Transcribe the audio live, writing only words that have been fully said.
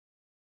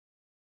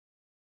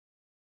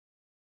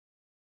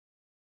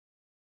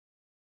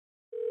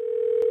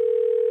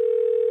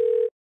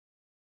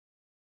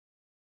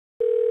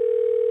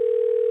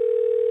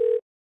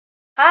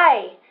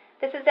Hi,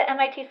 this is the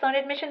MIT Sloan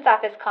Admissions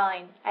Office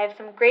calling. I have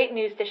some great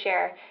news to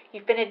share.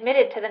 You've been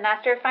admitted to the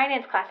Master of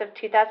Finance class of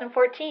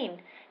 2014.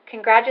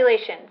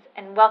 Congratulations,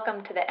 and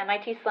welcome to the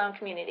MIT Sloan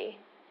community.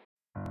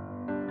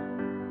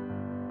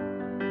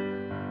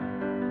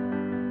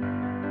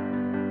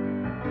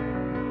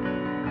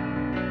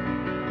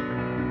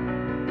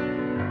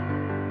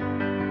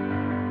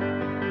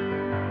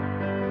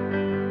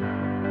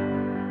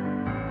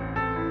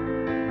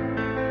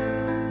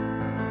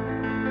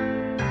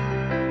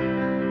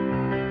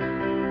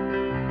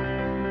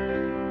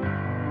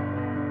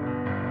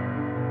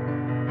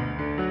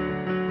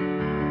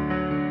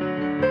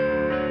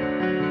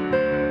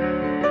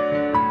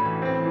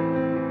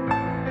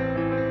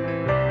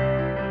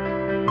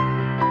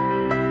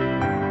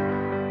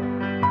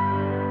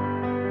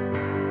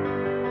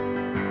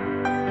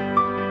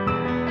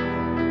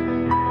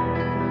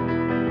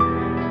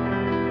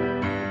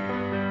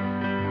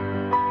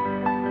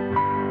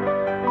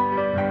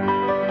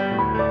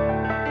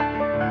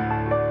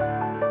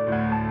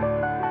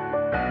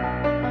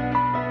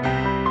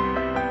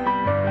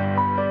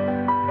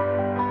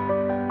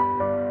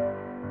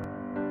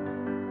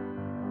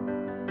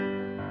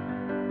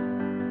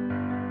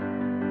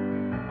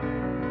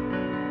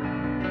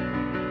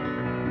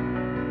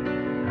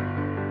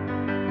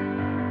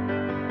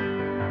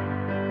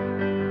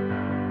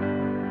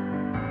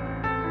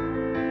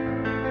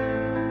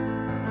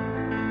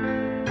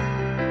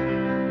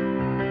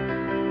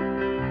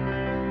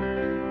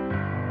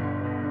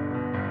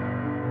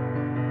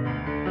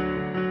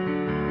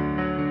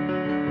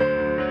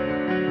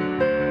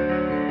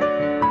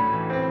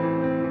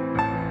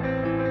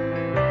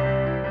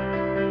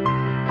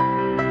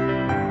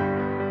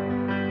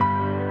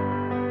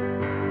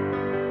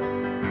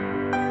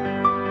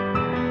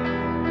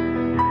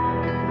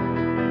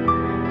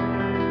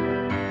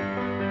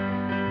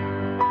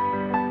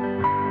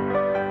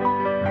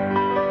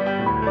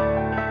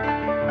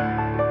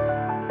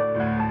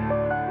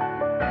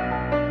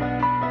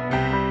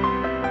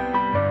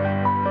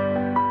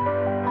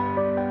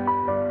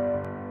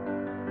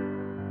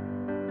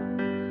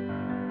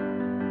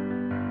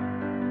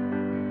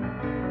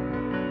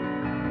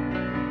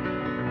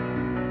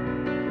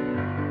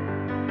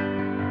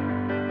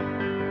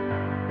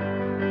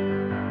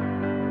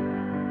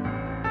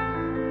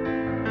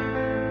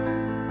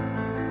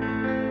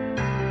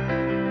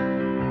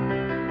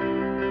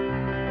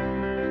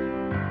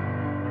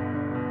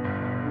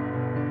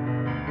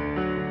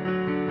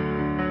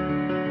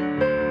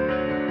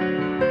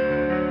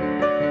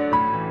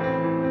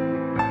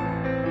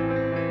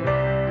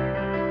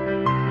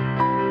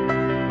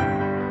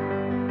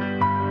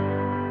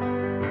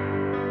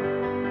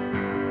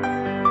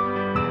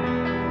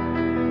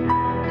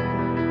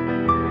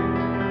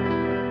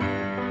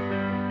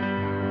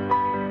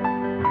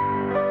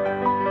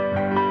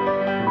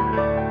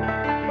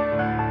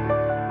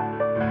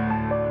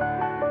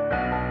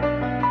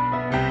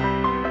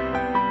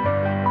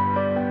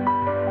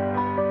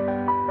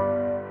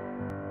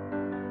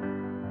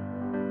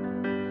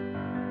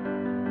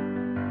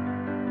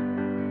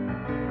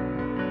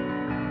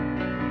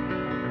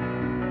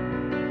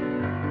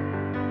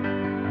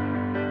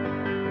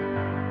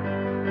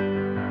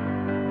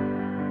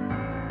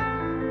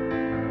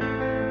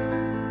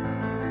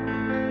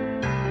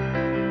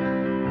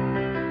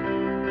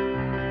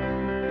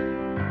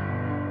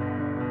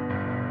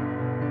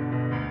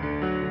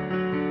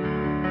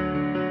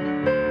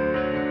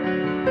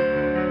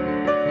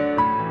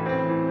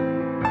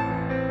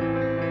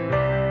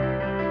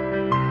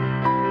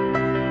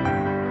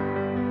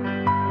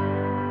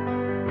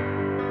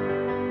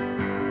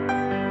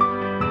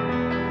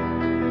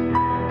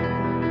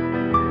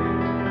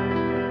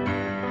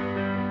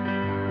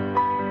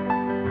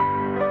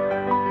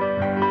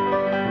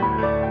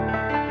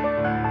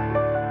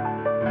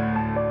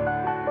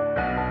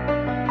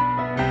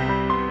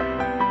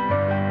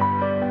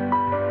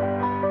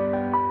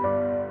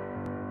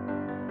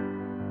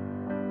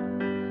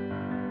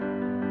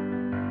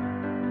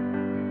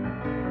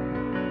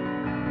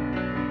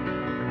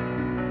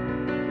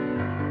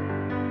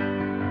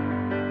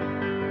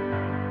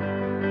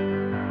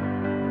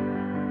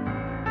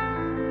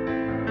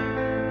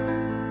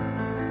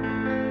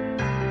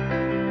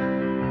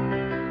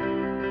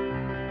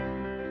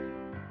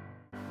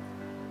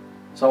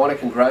 So I want to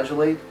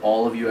congratulate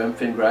all of you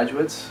MFin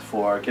graduates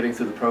for getting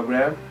through the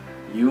program.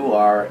 You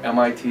are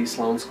MIT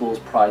Sloan School's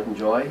pride and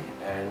joy,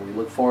 and we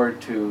look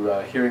forward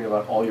to hearing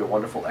about all your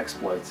wonderful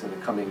exploits in the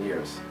coming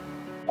years.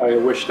 I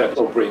wish that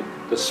will bring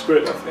the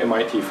spirit of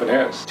MIT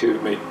Finance to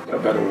make a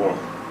better world.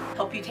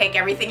 Hope you take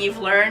everything you've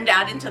learned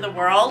out into the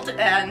world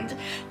and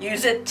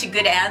use it to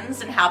good ends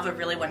and have a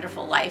really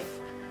wonderful life.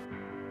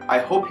 I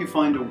hope you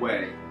find a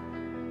way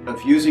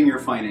of using your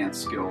finance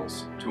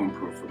skills to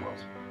improve the world.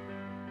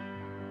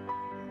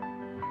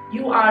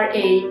 You are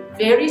a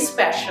very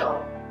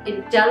special,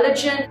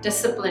 intelligent,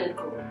 disciplined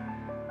group.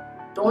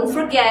 Don't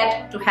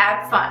forget to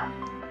have fun.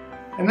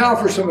 And now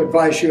for some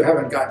advice you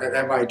haven't gotten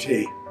at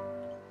MIT.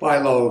 Buy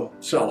low,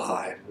 sell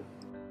high.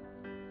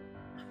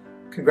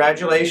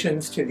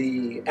 Congratulations to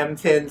the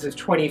MFins of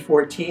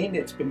 2014.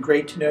 It's been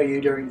great to know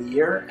you during the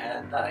year,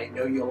 and I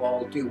know you'll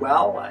all do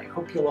well. I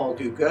hope you'll all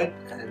do good,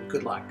 and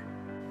good luck.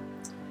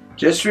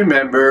 Just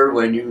remember,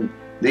 when you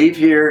leave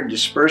here and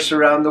disperse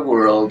around the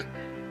world,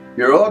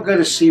 you're all going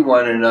to see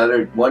one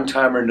another one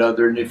time or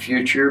another in the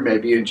future,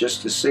 maybe in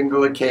just a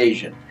single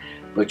occasion.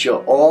 But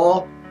you'll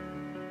all,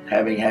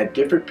 having had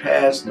different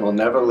paths, will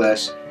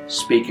nevertheless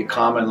speak a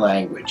common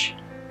language,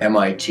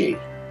 MIT.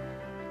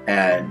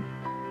 And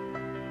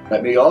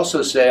let me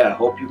also say, I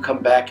hope you come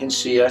back and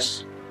see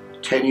us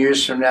 10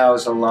 years from now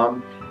as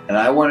alum, and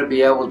I want to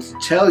be able to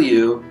tell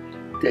you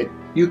that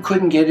you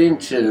couldn't get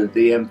into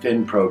the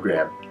MFin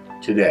program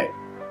today.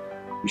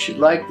 You should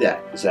like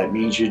that, because that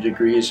means your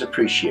degree is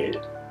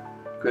appreciated.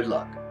 Good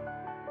luck.